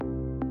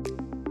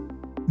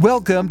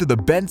Welcome to the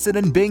Benson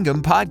and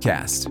Bingham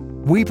podcast.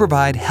 We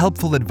provide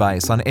helpful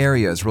advice on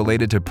areas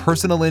related to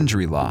personal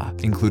injury law,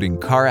 including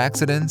car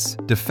accidents,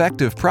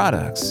 defective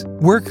products,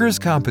 workers'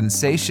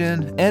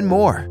 compensation, and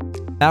more.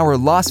 Our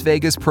Las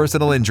Vegas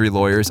personal injury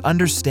lawyers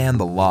understand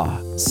the law,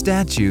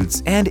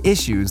 statutes, and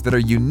issues that are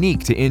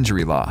unique to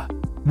injury law.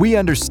 We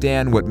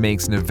understand what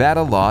makes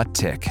Nevada law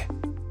tick.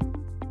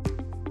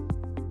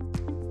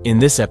 In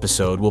this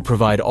episode, we'll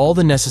provide all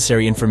the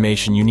necessary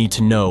information you need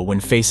to know when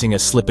facing a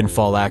slip and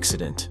fall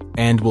accident,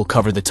 and we'll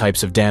cover the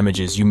types of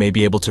damages you may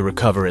be able to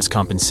recover as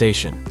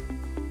compensation.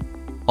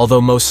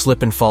 Although most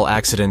slip and fall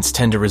accidents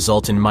tend to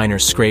result in minor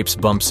scrapes,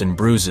 bumps, and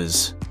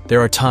bruises,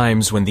 there are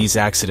times when these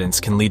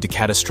accidents can lead to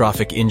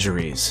catastrophic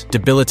injuries,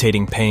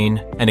 debilitating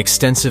pain, and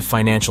extensive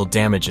financial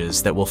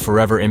damages that will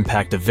forever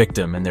impact the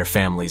victim and their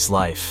family's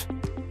life.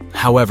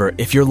 However,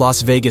 if your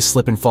Las Vegas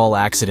slip and fall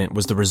accident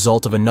was the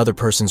result of another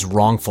person's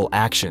wrongful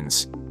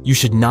actions, you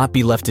should not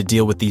be left to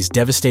deal with these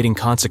devastating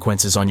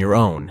consequences on your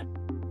own.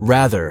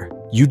 Rather,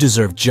 you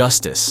deserve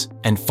justice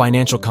and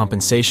financial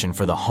compensation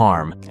for the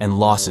harm and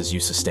losses you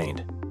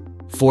sustained.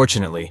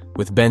 Fortunately,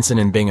 with Benson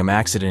and Bingham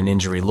accident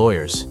injury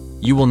lawyers,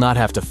 you will not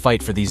have to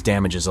fight for these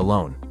damages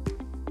alone.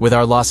 With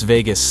our Las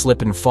Vegas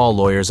slip and fall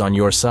lawyers on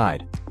your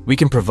side, we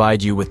can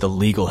provide you with the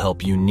legal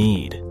help you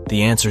need,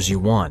 the answers you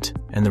want,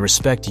 and the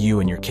respect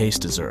you and your case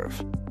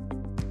deserve.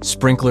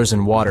 Sprinklers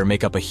and water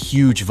make up a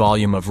huge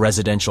volume of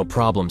residential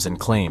problems and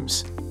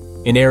claims.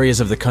 In areas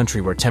of the country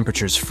where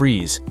temperatures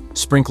freeze,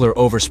 sprinkler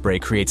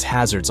overspray creates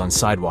hazards on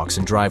sidewalks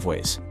and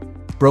driveways.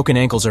 Broken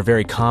ankles are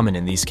very common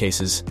in these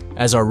cases,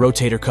 as are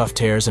rotator cuff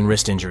tears and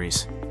wrist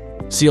injuries.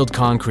 Sealed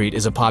concrete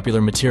is a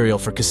popular material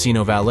for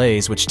casino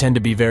valets, which tend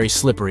to be very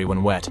slippery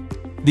when wet.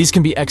 These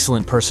can be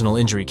excellent personal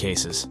injury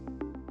cases.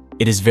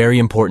 It is very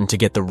important to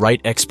get the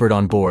right expert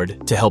on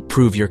board to help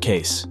prove your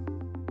case.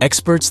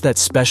 Experts that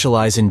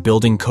specialize in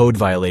building code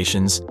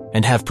violations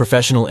and have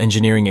professional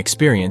engineering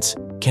experience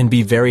can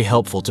be very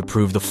helpful to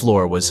prove the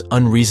floor was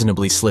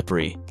unreasonably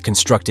slippery,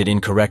 constructed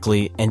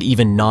incorrectly, and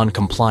even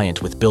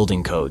non-compliant with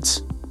building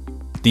codes.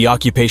 The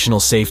Occupational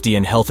Safety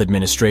and Health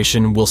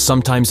Administration will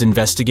sometimes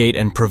investigate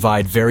and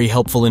provide very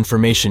helpful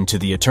information to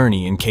the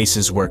attorney in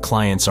cases where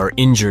clients are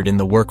injured in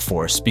the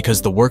workforce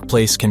because the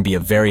workplace can be a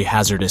very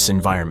hazardous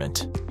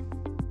environment.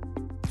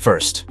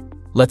 First,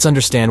 let's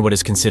understand what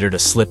is considered a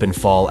slip and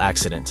fall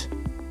accident.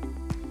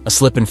 A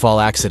slip and fall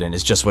accident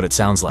is just what it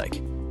sounds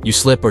like. You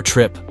slip or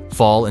trip,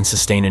 fall, and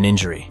sustain an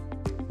injury.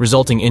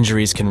 Resulting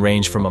injuries can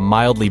range from a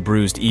mildly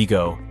bruised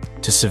ego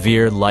to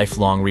severe,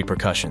 lifelong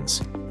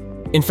repercussions.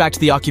 In fact,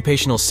 the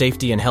Occupational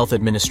Safety and Health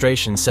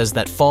Administration says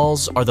that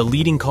falls are the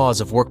leading cause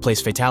of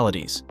workplace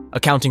fatalities,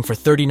 accounting for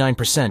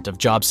 39% of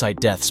job site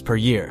deaths per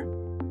year.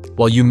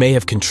 While you may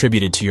have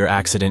contributed to your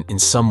accident in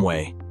some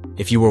way,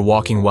 if you were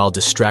walking while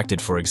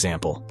distracted, for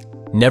example,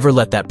 never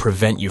let that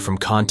prevent you from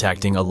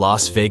contacting a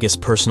Las Vegas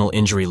personal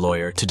injury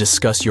lawyer to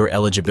discuss your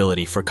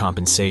eligibility for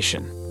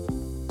compensation.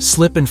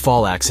 Slip and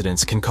fall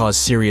accidents can cause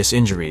serious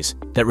injuries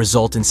that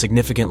result in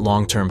significant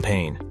long-term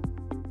pain.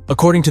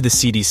 According to the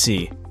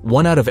CDC,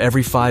 1 out of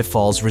every 5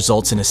 falls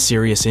results in a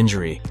serious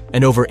injury,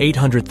 and over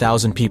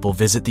 800,000 people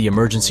visit the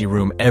emergency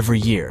room every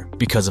year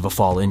because of a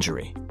fall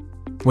injury.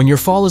 When your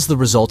fall is the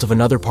result of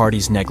another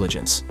party's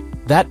negligence,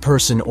 that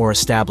person or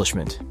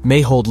establishment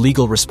may hold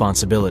legal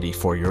responsibility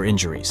for your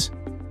injuries.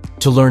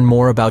 To learn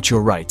more about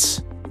your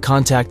rights,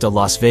 contact a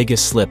Las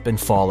Vegas slip and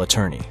fall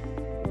attorney.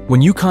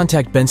 When you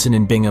contact Benson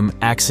and Bingham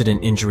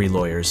accident injury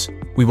lawyers,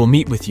 we will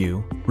meet with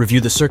you, review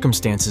the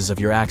circumstances of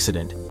your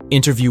accident,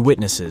 interview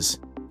witnesses,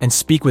 and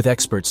speak with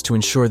experts to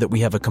ensure that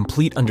we have a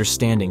complete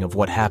understanding of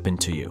what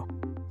happened to you.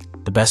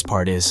 The best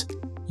part is,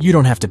 you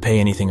don't have to pay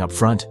anything up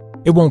front.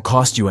 It won't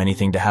cost you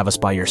anything to have us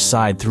by your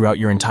side throughout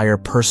your entire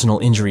personal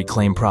injury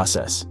claim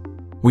process.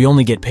 We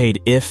only get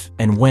paid if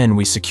and when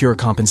we secure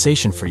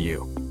compensation for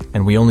you,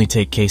 and we only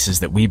take cases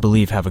that we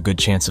believe have a good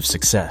chance of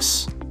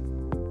success.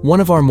 One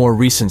of our more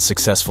recent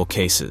successful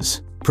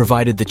cases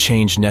provided the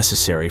change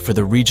necessary for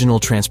the Regional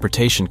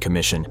Transportation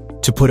Commission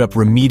to put up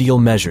remedial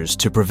measures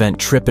to prevent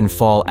trip and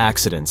fall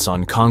accidents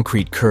on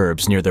concrete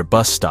curbs near their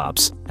bus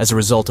stops as a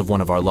result of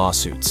one of our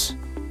lawsuits.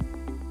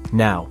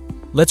 Now,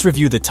 let's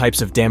review the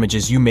types of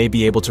damages you may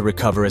be able to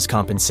recover as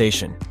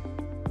compensation.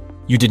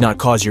 You did not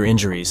cause your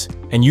injuries,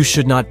 and you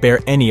should not bear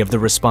any of the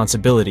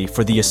responsibility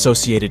for the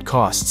associated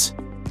costs.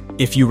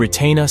 If you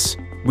retain us,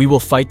 we will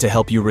fight to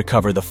help you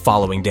recover the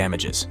following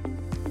damages: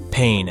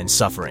 pain and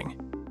suffering,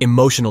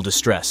 emotional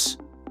distress,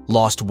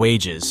 lost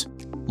wages,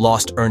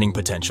 lost earning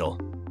potential,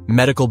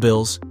 medical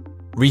bills,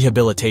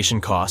 rehabilitation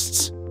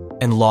costs,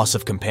 and loss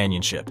of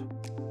companionship.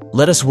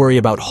 Let us worry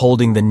about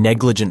holding the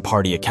negligent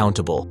party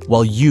accountable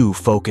while you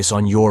focus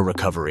on your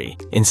recovery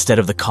instead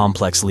of the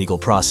complex legal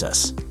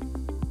process.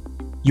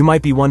 You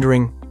might be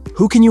wondering,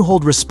 who can you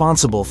hold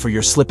responsible for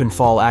your slip and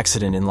fall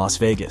accident in Las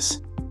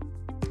Vegas?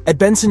 At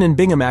Benson and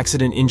Bingham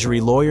Accident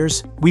Injury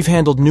Lawyers, we've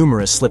handled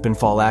numerous slip and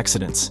fall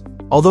accidents.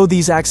 Although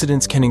these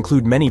accidents can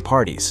include many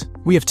parties,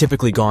 we have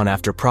typically gone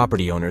after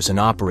property owners and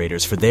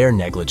operators for their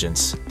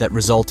negligence that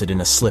resulted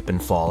in a slip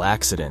and fall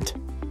accident.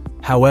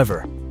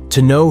 However,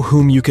 To know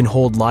whom you can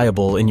hold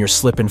liable in your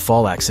slip and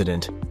fall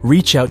accident,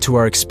 reach out to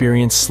our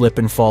experienced slip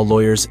and fall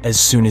lawyers as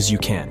soon as you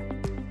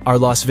can. Our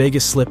Las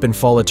Vegas slip and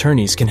fall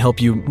attorneys can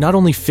help you not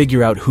only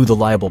figure out who the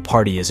liable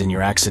party is in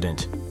your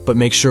accident, but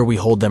make sure we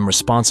hold them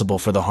responsible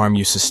for the harm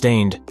you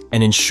sustained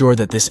and ensure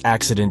that this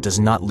accident does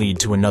not lead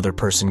to another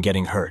person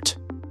getting hurt.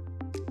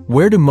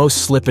 Where do most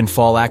slip and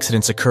fall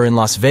accidents occur in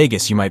Las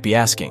Vegas, you might be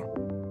asking?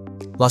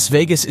 Las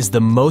Vegas is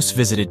the most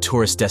visited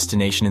tourist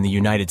destination in the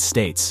United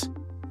States.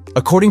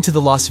 According to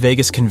the Las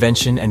Vegas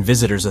Convention and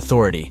Visitors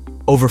Authority,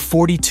 over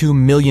 42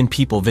 million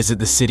people visit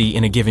the city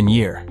in a given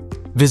year.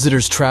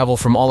 Visitors travel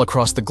from all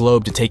across the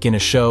globe to take in a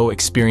show,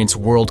 experience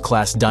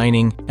world-class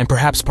dining, and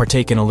perhaps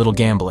partake in a little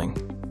gambling.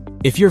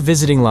 If you're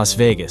visiting Las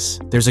Vegas,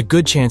 there's a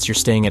good chance you're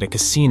staying at a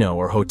casino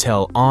or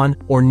hotel on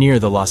or near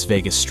the Las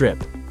Vegas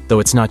Strip, though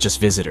it's not just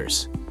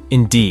visitors.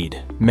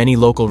 Indeed, many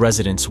local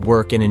residents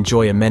work and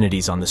enjoy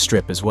amenities on the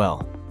Strip as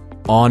well.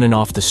 On and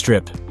off the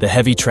Strip, the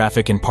heavy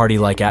traffic and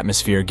party-like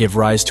atmosphere give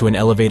rise to an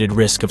elevated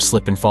risk of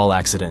slip and fall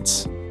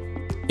accidents.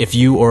 If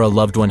you or a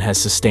loved one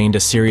has sustained a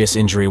serious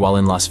injury while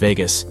in Las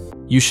Vegas,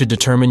 you should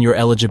determine your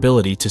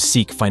eligibility to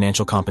seek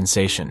financial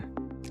compensation.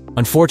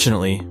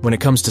 Unfortunately, when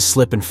it comes to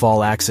slip and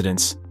fall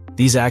accidents,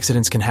 these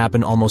accidents can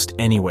happen almost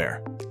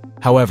anywhere.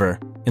 However,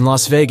 in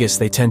Las Vegas,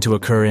 they tend to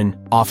occur in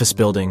office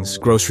buildings,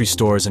 grocery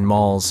stores and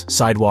malls,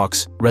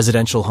 sidewalks,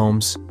 residential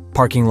homes,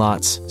 parking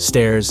lots,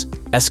 stairs,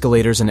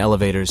 escalators and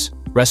elevators,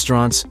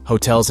 restaurants,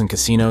 hotels and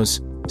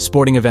casinos,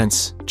 sporting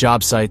events,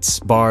 job sites,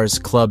 bars,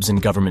 clubs,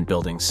 and government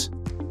buildings.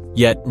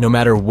 Yet, no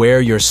matter where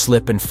your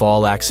slip and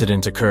fall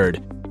accident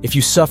occurred, if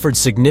you suffered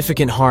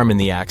significant harm in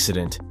the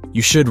accident,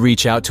 you should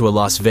reach out to a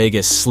Las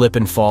Vegas slip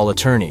and fall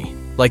attorney,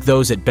 like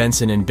those at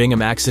Benson and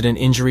Bingham Accident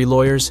Injury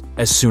Lawyers,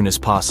 as soon as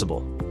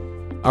possible.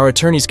 Our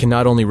attorneys can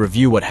not only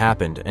review what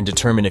happened and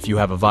determine if you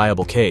have a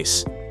viable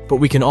case, but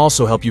we can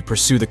also help you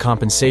pursue the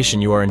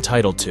compensation you are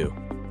entitled to.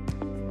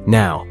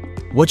 Now,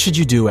 what should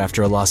you do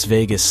after a Las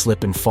Vegas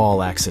slip and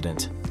fall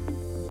accident?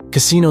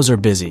 Casinos are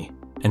busy,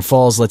 and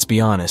falls, let's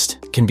be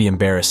honest, can be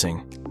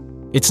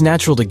embarrassing. It's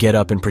natural to get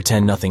up and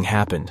pretend nothing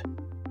happened.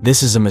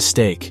 This is a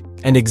mistake,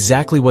 and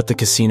exactly what the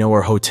casino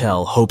or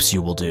hotel hopes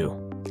you will do.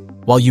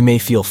 While you may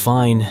feel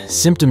fine,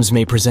 symptoms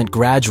may present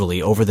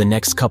gradually over the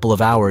next couple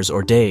of hours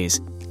or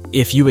days.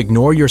 If you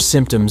ignore your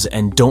symptoms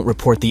and don't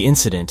report the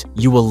incident,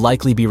 you will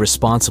likely be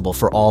responsible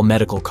for all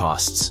medical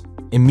costs.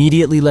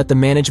 Immediately let the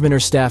management or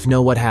staff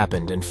know what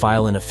happened and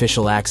file an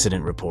official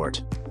accident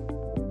report.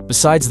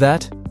 Besides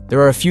that, there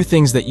are a few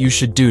things that you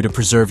should do to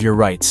preserve your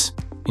rights,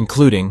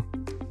 including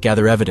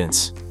gather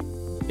evidence.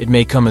 It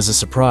may come as a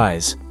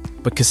surprise,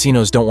 but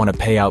casinos don't want to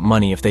pay out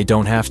money if they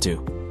don't have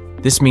to.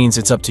 This means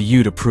it's up to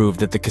you to prove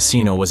that the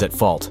casino was at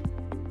fault.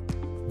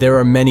 There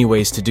are many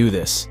ways to do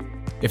this.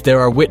 If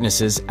there are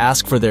witnesses,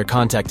 ask for their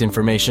contact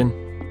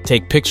information,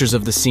 take pictures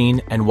of the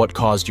scene and what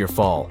caused your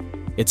fall.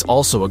 It's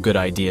also a good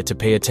idea to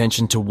pay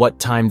attention to what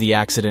time the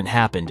accident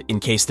happened in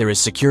case there is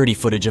security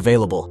footage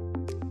available.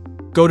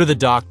 Go to the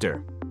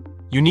doctor.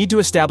 You need to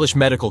establish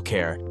medical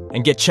care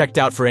and get checked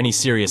out for any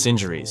serious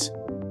injuries.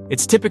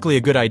 It's typically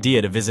a good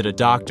idea to visit a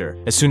doctor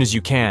as soon as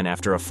you can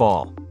after a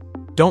fall.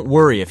 Don't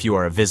worry if you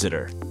are a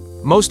visitor.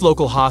 Most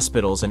local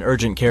hospitals and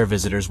urgent care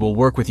visitors will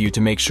work with you to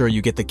make sure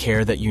you get the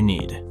care that you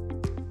need.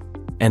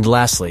 And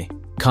lastly,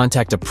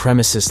 contact a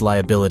premises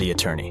liability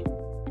attorney.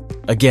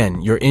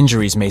 Again, your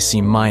injuries may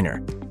seem minor,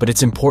 but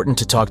it's important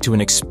to talk to an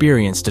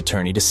experienced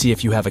attorney to see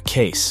if you have a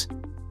case.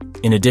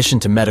 In addition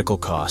to medical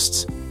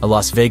costs, a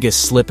Las Vegas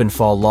slip and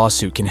fall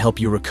lawsuit can help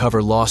you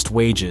recover lost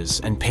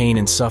wages and pain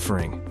and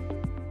suffering.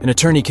 An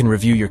attorney can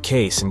review your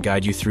case and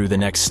guide you through the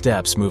next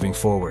steps moving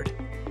forward.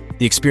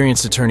 The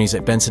experienced attorneys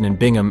at Benson and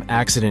Bingham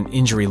Accident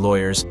Injury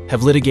Lawyers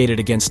have litigated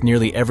against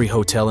nearly every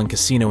hotel and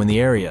casino in the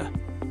area.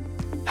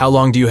 How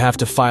long do you have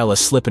to file a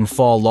slip and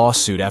fall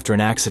lawsuit after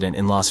an accident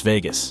in Las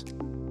Vegas?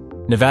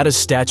 Nevada's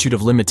statute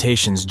of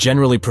limitations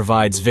generally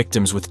provides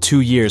victims with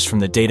 2 years from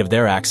the date of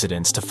their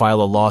accidents to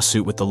file a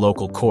lawsuit with the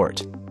local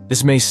court.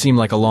 This may seem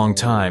like a long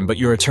time, but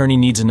your attorney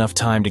needs enough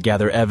time to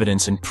gather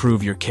evidence and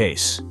prove your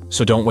case,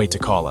 so don't wait to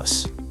call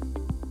us.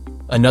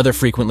 Another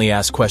frequently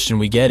asked question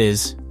we get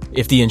is,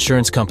 if the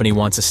insurance company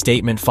wants a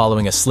statement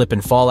following a slip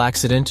and fall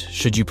accident,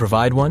 should you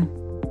provide one?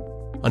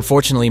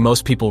 Unfortunately,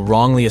 most people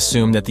wrongly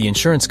assume that the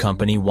insurance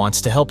company wants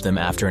to help them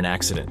after an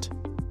accident.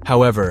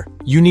 However,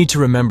 you need to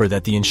remember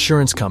that the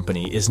insurance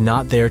company is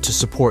not there to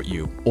support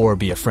you or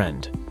be a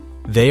friend.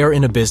 They are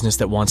in a business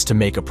that wants to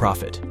make a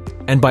profit.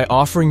 And by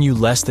offering you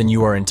less than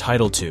you are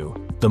entitled to,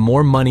 the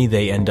more money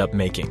they end up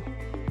making.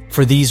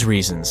 For these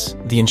reasons,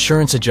 the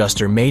insurance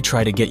adjuster may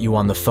try to get you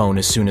on the phone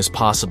as soon as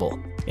possible,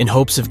 in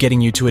hopes of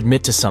getting you to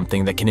admit to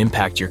something that can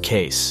impact your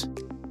case.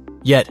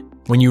 Yet,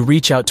 when you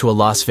reach out to a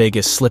Las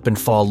Vegas slip and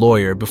fall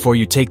lawyer before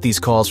you take these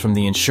calls from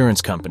the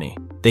insurance company,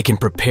 they can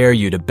prepare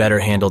you to better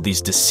handle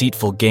these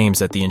deceitful games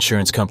that the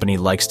insurance company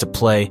likes to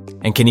play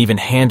and can even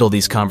handle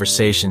these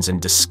conversations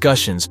and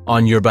discussions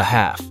on your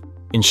behalf,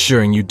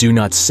 ensuring you do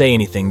not say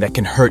anything that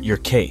can hurt your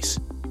case.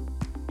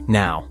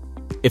 Now,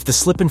 if the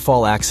slip and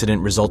fall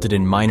accident resulted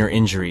in minor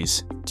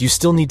injuries, do you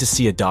still need to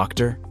see a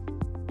doctor?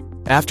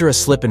 After a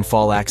slip and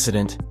fall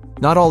accident,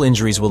 not all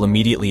injuries will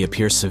immediately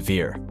appear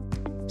severe.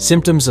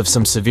 Symptoms of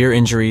some severe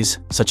injuries,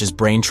 such as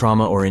brain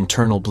trauma or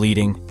internal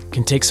bleeding,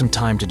 can take some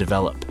time to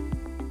develop.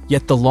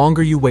 Yet the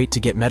longer you wait to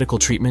get medical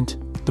treatment,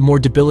 the more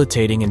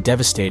debilitating and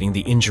devastating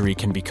the injury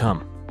can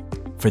become.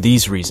 For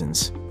these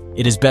reasons,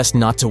 it is best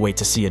not to wait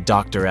to see a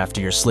doctor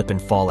after your slip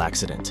and fall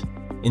accident.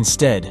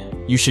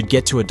 Instead, you should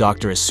get to a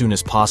doctor as soon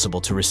as possible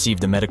to receive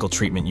the medical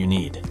treatment you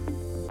need.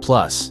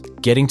 Plus,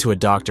 getting to a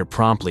doctor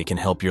promptly can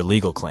help your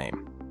legal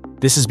claim.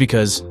 This is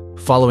because,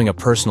 following a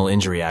personal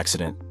injury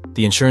accident,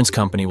 the insurance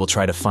company will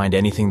try to find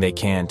anything they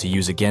can to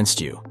use against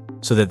you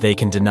so that they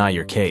can deny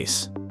your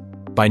case.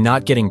 By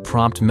not getting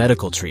prompt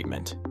medical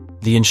treatment,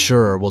 the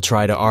insurer will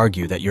try to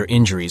argue that your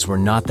injuries were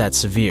not that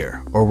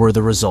severe or were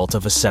the result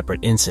of a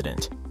separate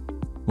incident.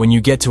 When you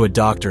get to a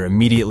doctor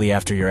immediately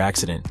after your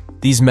accident,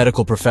 these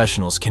medical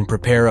professionals can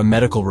prepare a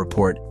medical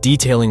report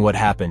detailing what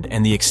happened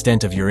and the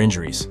extent of your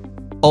injuries,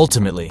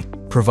 ultimately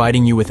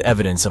providing you with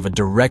evidence of a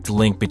direct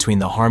link between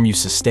the harm you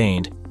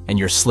sustained and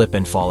your slip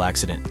and fall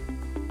accident.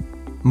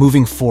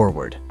 Moving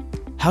forward,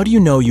 how do you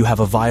know you have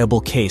a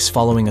viable case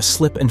following a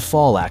slip and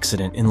fall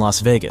accident in Las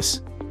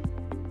Vegas?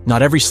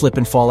 Not every slip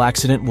and fall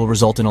accident will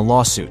result in a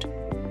lawsuit.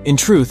 In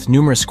truth,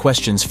 numerous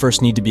questions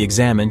first need to be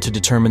examined to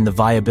determine the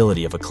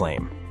viability of a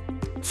claim.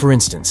 For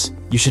instance,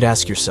 you should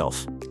ask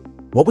yourself,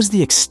 what was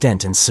the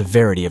extent and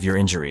severity of your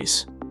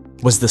injuries?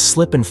 Was the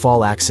slip and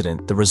fall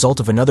accident the result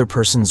of another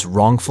person's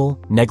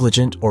wrongful,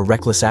 negligent, or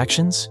reckless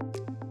actions?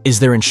 Is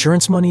there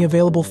insurance money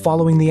available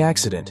following the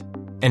accident?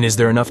 And is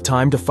there enough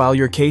time to file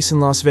your case in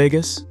Las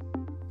Vegas?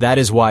 That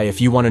is why, if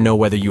you want to know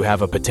whether you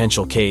have a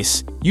potential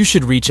case, you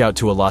should reach out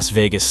to a Las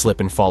Vegas slip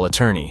and fall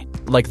attorney,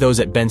 like those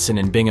at Benson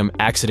and Bingham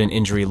Accident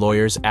Injury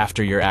Lawyers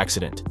after your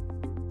accident.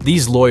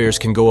 These lawyers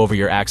can go over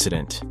your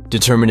accident,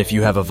 determine if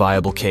you have a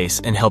viable case,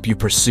 and help you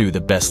pursue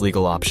the best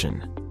legal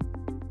option.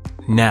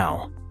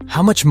 Now,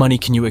 how much money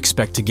can you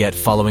expect to get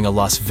following a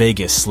Las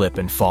Vegas slip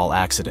and fall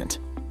accident?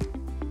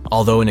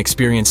 Although an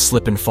experienced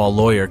slip and fall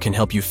lawyer can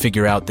help you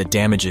figure out the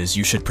damages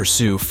you should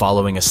pursue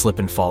following a slip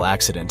and fall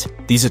accident,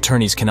 these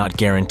attorneys cannot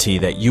guarantee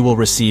that you will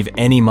receive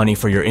any money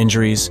for your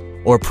injuries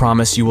or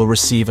promise you will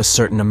receive a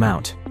certain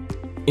amount.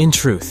 In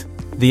truth,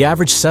 the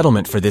average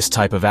settlement for this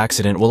type of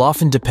accident will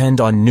often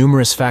depend on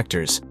numerous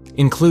factors,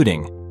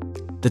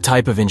 including the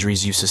type of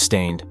injuries you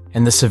sustained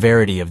and the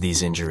severity of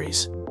these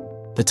injuries,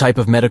 the type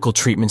of medical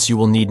treatments you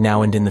will need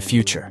now and in the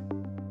future,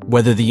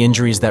 whether the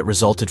injuries that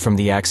resulted from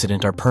the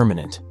accident are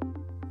permanent,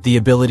 the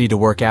ability to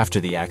work after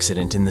the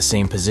accident in the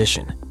same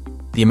position,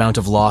 the amount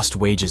of lost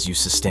wages you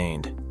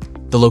sustained,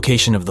 the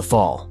location of the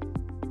fall,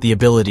 the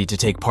ability to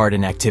take part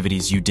in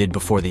activities you did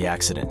before the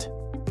accident,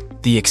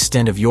 the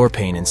extent of your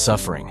pain and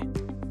suffering,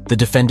 the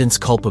defendant's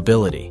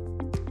culpability,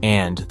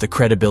 and the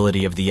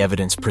credibility of the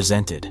evidence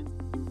presented.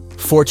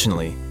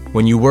 Fortunately,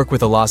 when you work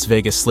with a Las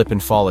Vegas slip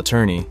and fall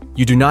attorney,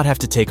 you do not have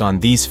to take on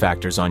these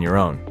factors on your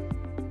own.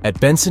 At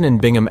Benson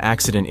and Bingham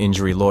Accident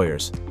Injury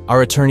Lawyers,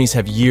 our attorneys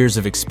have years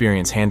of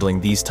experience handling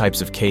these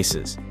types of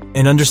cases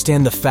and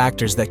understand the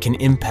factors that can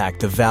impact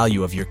the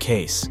value of your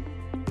case.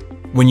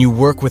 When you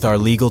work with our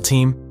legal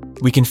team,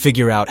 we can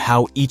figure out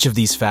how each of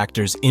these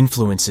factors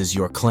influences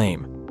your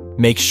claim.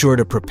 Make sure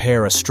to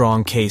prepare a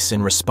strong case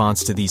in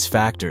response to these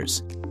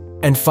factors,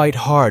 and fight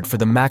hard for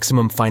the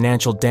maximum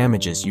financial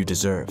damages you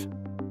deserve.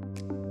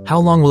 How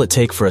long will it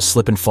take for a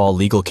slip and fall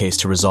legal case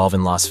to resolve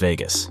in Las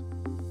Vegas?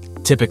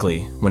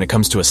 Typically, when it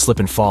comes to a slip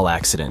and fall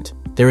accident,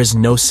 there is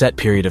no set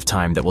period of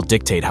time that will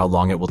dictate how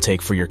long it will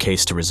take for your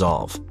case to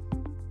resolve.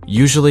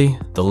 Usually,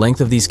 the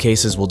length of these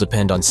cases will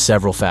depend on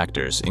several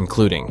factors,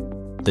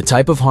 including the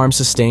type of harm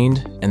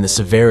sustained and the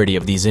severity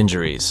of these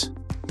injuries,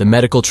 the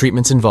medical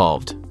treatments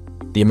involved,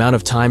 the amount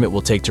of time it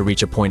will take to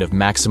reach a point of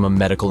maximum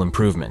medical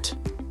improvement,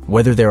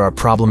 whether there are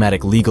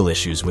problematic legal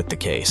issues with the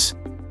case,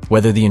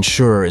 whether the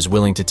insurer is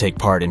willing to take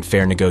part in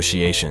fair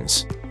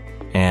negotiations,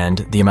 and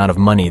the amount of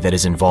money that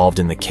is involved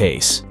in the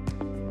case.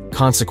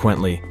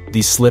 Consequently,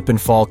 these slip and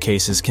fall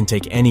cases can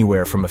take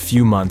anywhere from a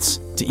few months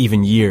to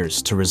even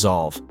years to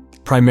resolve,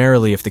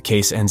 primarily if the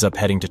case ends up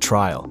heading to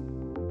trial.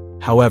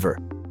 However,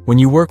 when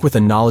you work with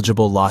a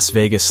knowledgeable Las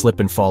Vegas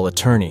slip and fall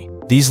attorney,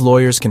 these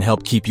lawyers can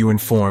help keep you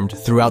informed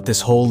throughout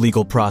this whole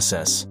legal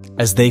process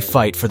as they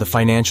fight for the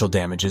financial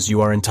damages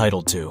you are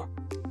entitled to.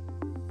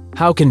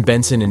 How can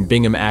Benson and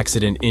Bingham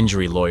Accident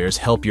Injury Lawyers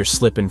help your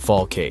slip and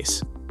fall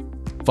case?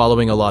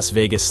 Following a Las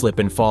Vegas slip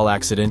and fall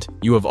accident,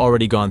 you have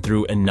already gone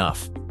through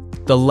enough.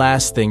 The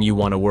last thing you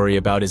want to worry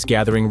about is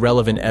gathering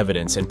relevant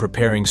evidence and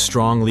preparing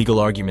strong legal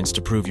arguments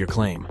to prove your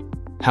claim.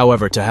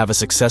 However, to have a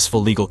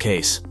successful legal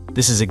case,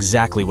 this is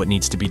exactly what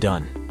needs to be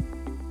done.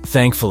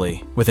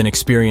 Thankfully, with an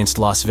experienced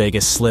Las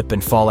Vegas slip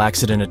and fall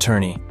accident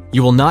attorney,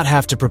 you will not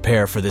have to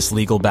prepare for this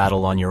legal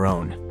battle on your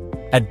own.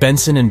 At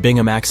Benson and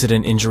Bingham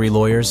Accident Injury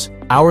Lawyers,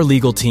 our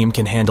legal team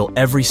can handle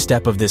every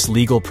step of this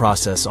legal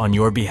process on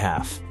your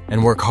behalf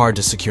and work hard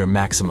to secure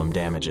maximum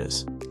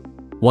damages.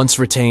 Once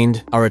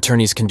retained, our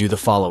attorneys can do the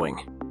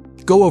following: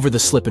 go over the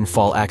slip and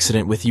fall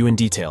accident with you in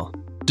detail,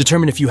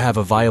 determine if you have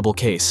a viable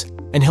case,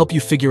 and help you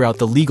figure out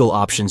the legal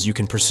options you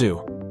can pursue.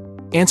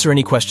 Answer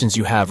any questions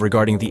you have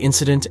regarding the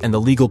incident and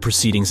the legal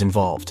proceedings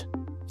involved.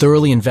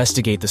 Thoroughly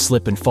investigate the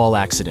slip and fall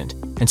accident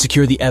and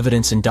secure the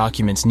evidence and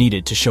documents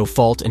needed to show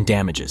fault and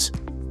damages.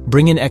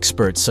 Bring in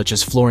experts such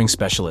as flooring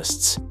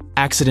specialists,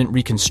 accident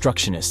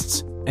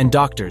reconstructionists, and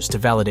doctors to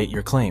validate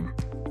your claim.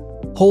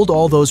 Hold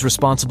all those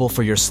responsible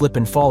for your slip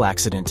and fall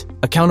accident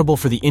accountable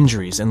for the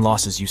injuries and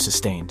losses you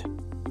sustained.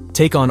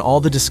 Take on all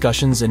the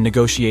discussions and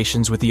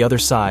negotiations with the other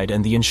side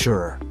and the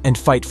insurer, and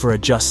fight for a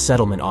just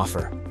settlement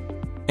offer.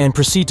 And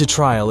proceed to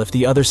trial if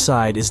the other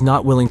side is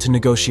not willing to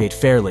negotiate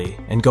fairly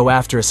and go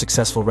after a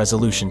successful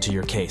resolution to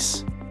your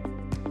case.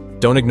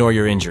 Don't ignore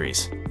your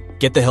injuries.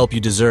 Get the help you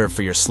deserve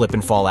for your slip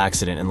and fall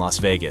accident in Las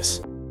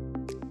Vegas.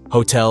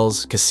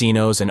 Hotels,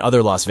 casinos, and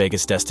other Las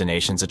Vegas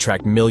destinations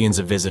attract millions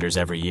of visitors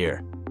every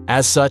year.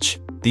 As such,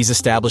 these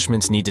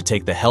establishments need to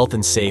take the health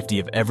and safety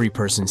of every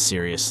person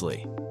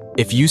seriously.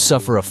 If you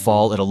suffer a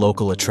fall at a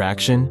local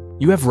attraction,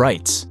 you have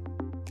rights.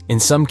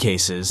 In some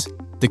cases,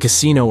 the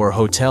casino or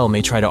hotel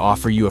may try to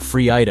offer you a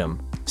free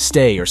item,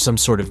 stay, or some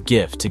sort of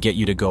gift to get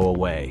you to go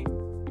away.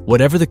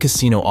 Whatever the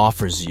casino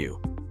offers you,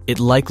 it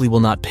likely will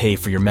not pay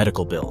for your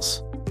medical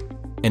bills.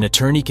 An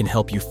attorney can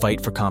help you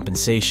fight for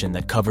compensation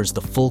that covers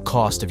the full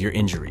cost of your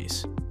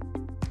injuries.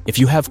 If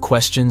you have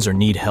questions or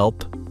need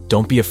help,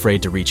 don't be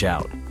afraid to reach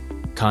out.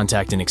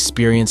 Contact an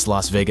experienced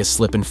Las Vegas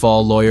slip and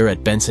fall lawyer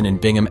at Benson &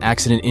 Bingham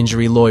Accident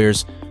Injury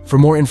Lawyers for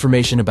more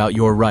information about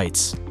your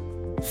rights.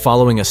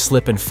 Following a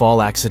slip and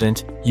fall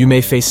accident, you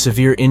may face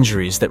severe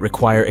injuries that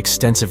require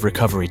extensive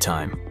recovery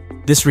time.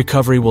 This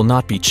recovery will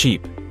not be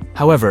cheap.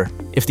 However,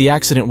 if the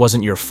accident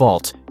wasn't your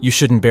fault, you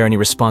shouldn't bear any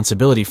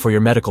responsibility for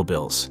your medical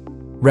bills.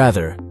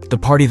 Rather, the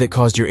party that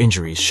caused your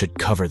injuries should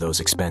cover those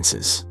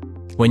expenses.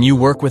 When you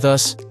work with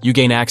us, you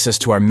gain access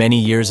to our many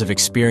years of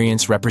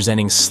experience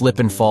representing slip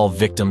and fall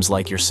victims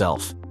like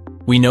yourself.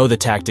 We know the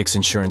tactics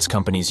insurance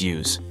companies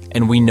use,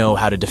 and we know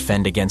how to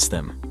defend against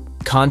them.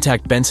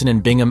 Contact Benson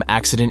 & Bingham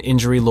Accident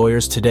Injury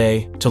Lawyers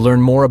today to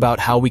learn more about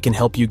how we can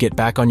help you get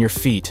back on your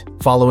feet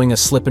following a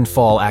slip and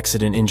fall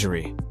accident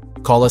injury.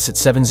 Call us at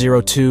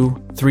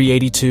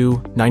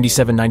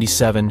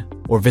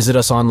 702-382-9797 or visit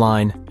us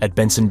online at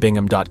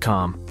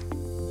bensonbingham.com.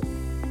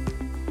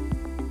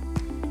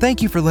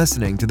 Thank you for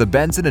listening to the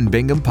Benson &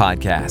 Bingham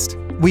podcast.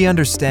 We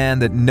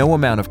understand that no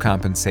amount of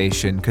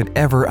compensation could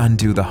ever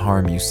undo the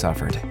harm you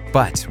suffered,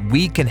 but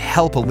we can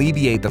help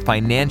alleviate the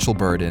financial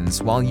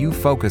burdens while you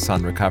focus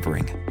on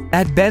recovering.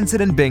 At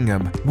Benson &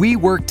 Bingham, we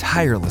work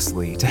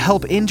tirelessly to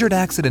help injured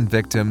accident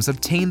victims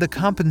obtain the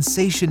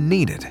compensation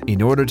needed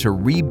in order to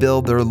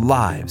rebuild their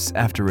lives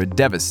after a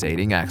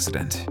devastating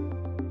accident.